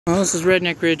Well, this is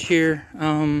Redneck Ridge here.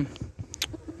 I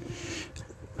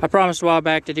promised a while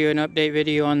back to do an update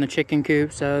video on the chicken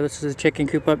coop, so this is a chicken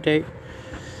coop update.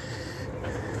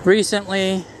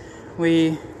 Recently,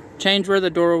 we changed where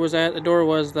the door was at. The door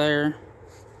was there.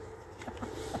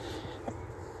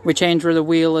 We changed where the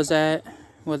wheel is at.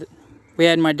 We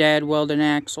had my dad weld an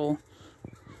axle.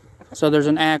 So there's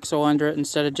an axle under it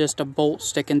instead of just a bolt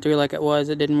sticking through like it was.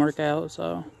 It didn't work out,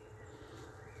 so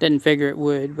didn't figure it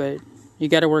would, but you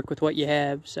got to work with what you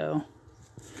have. So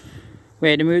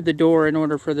we had to move the door in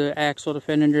order for the axle to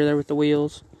fit under there with the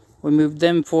wheels. We moved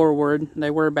them forward. They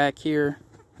were back here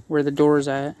where the door's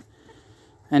at,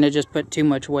 and it just put too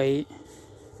much weight.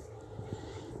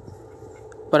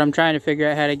 But I'm trying to figure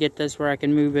out how to get this where I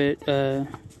can move it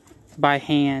by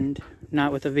hand,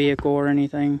 not with a vehicle or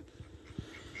anything.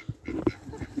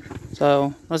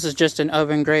 So this is just an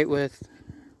oven grate with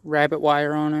rabbit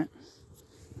wire on it.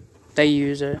 They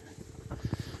use it.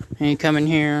 And you come in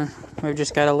here, we've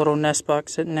just got a little nest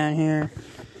box sitting down here.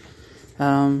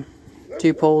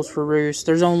 2 poles for roost.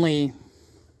 There's only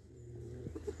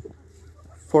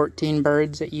 14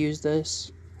 birds that use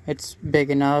this. It's big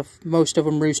enough. Most of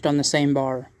them roost on the same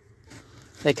bar.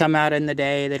 They come out in the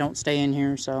day, they don't stay in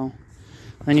here, so.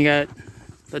 Then you got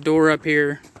the door up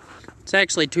here. It's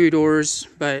actually 2 doors,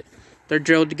 but they're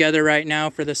drilled together right now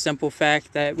for the simple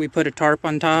fact that we put a tarp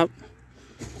on top.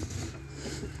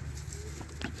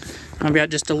 I've got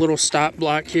just a little stop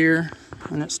block here,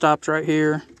 and it stops right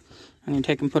here. And you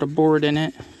take and put a board in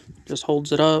it, just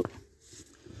holds it up.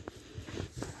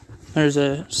 There's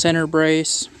a center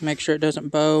brace, make sure it doesn't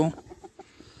bow.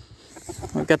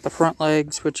 We've got the front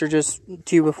legs, which are just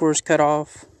 2x4s cut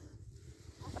off.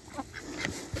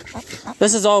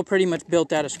 This is all pretty much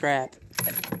built out of scrap.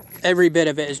 Every bit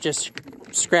of it is just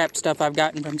scrap stuff I've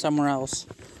gotten from somewhere else.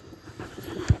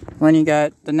 Then you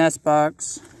got the nest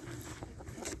box.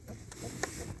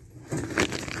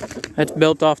 That's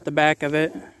built off the back of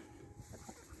it.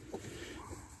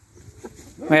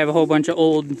 We have a whole bunch of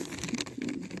old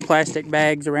plastic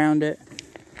bags around it.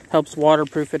 Helps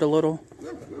waterproof it a little.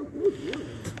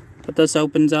 But this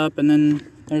opens up, and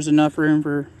then there's enough room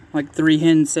for like 3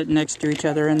 hens sitting next to each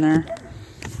other in there.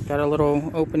 Got a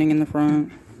little opening in the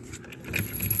front.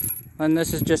 And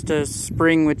this is just a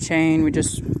spring with chain. We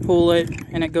just pull it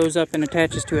and it goes up and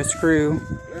attaches to a screw.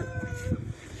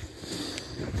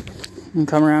 And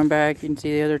come around back, you can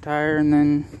see the other tire, and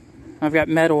then I've got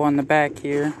metal on the back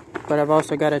here, but I've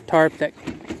also got a tarp that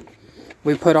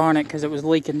we put on it because it was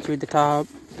leaking through the top.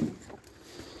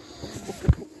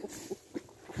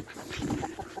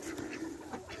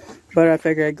 But I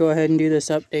figured I'd go ahead and do this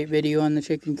update video on the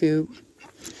chicken coop.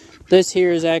 This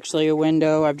here is actually a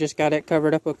window. I've just got it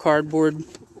covered up with cardboard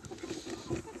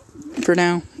for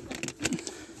now,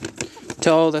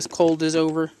 till all this cold is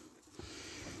over.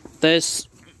 This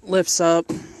lifts up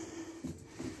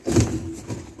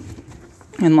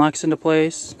and locks into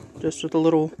place just with a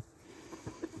little,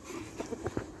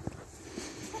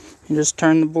 you just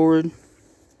turn the board.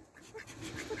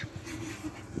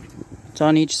 It's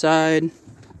on each side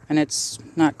and it's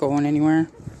not going anywhere.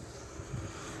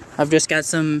 I've just got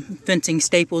some fencing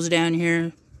staples down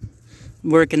here,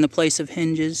 work in the place of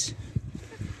hinges.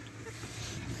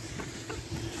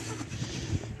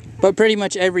 But pretty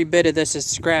much every bit of this is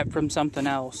scrapped from something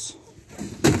else.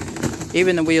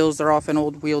 Even the wheels, they're off an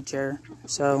old wheelchair.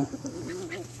 So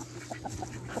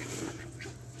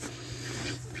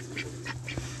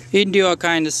you can do all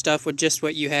kinds of stuff with just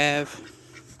what you have.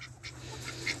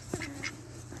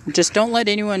 Just don't let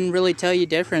anyone really tell you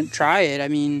different. Try it. I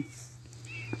mean,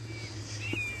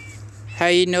 how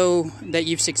you know that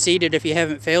you've succeeded if you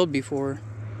haven't failed before?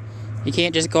 You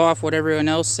can't just go off what everyone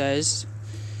else says.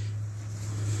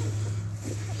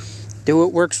 Do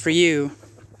what works for you.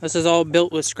 This is all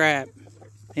built with scrap.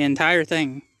 The entire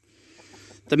thing.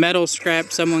 The metal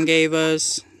scrap someone gave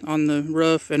us on the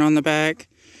roof and on the back.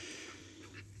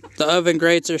 The oven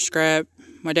grates are scrap.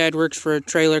 My dad works for a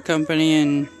trailer company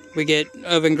and we get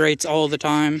oven grates all the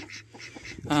time.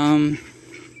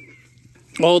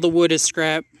 All the wood is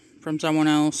scrap from someone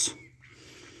else.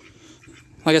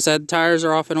 Like I said, tires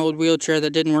are off an old wheelchair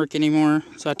that didn't work anymore.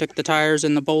 So I took the tires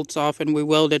and the bolts off and we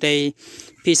welded a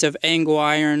piece of angle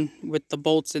iron with the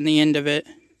bolts in the end of it.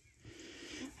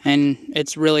 And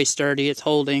it's really sturdy, it's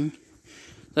holding.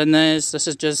 Then this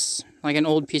is just like an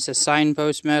old piece of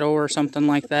signpost metal or something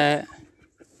like that.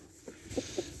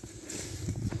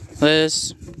 The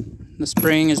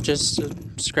spring is just a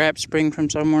scrap spring from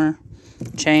somewhere.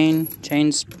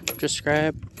 Chain's just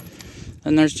scrap.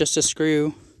 Then there's just a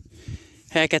screw.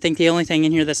 Heck, I think the only thing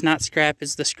in here that's not scrap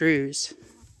is the screws.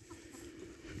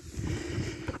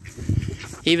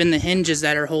 Even the hinges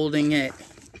that are holding it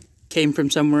came from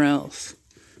somewhere else.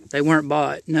 They weren't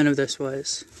bought. None of this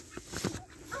was.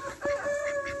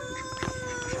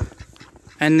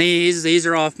 And these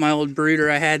are off my old brooder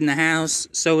I had in the house.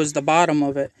 So was the bottom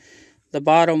of it. The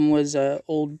bottom was an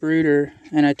old brooder,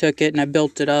 and I took it and I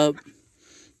built it up.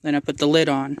 Then I put the lid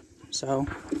on. So,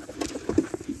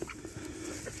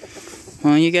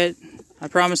 well, I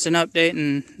promised an update,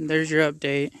 and there's your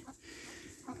update.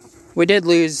 We did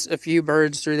lose a few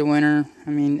birds through the winter. I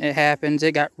mean, it happens.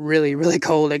 It got really, really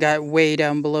cold. It got way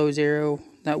down below zero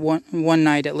that one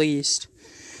night at least.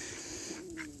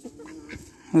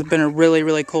 It's been a really,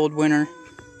 really cold winter.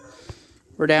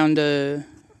 We're down to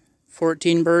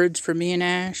 14 birds for me and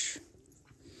Ash.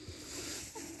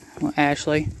 Well,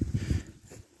 Ashley.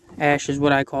 Ash is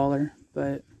what I call her,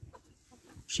 but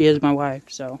she is my wife,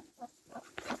 so.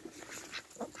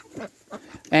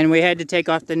 And we had to take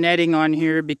off the netting on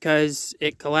here because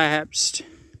it collapsed.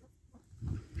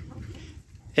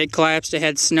 It collapsed, it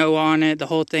had snow on it, the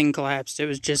whole thing collapsed. It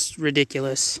was just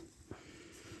ridiculous.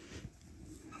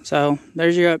 So,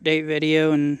 there's your update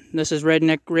video, and this is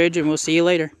Redneck Ridge, and we'll see you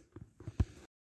later.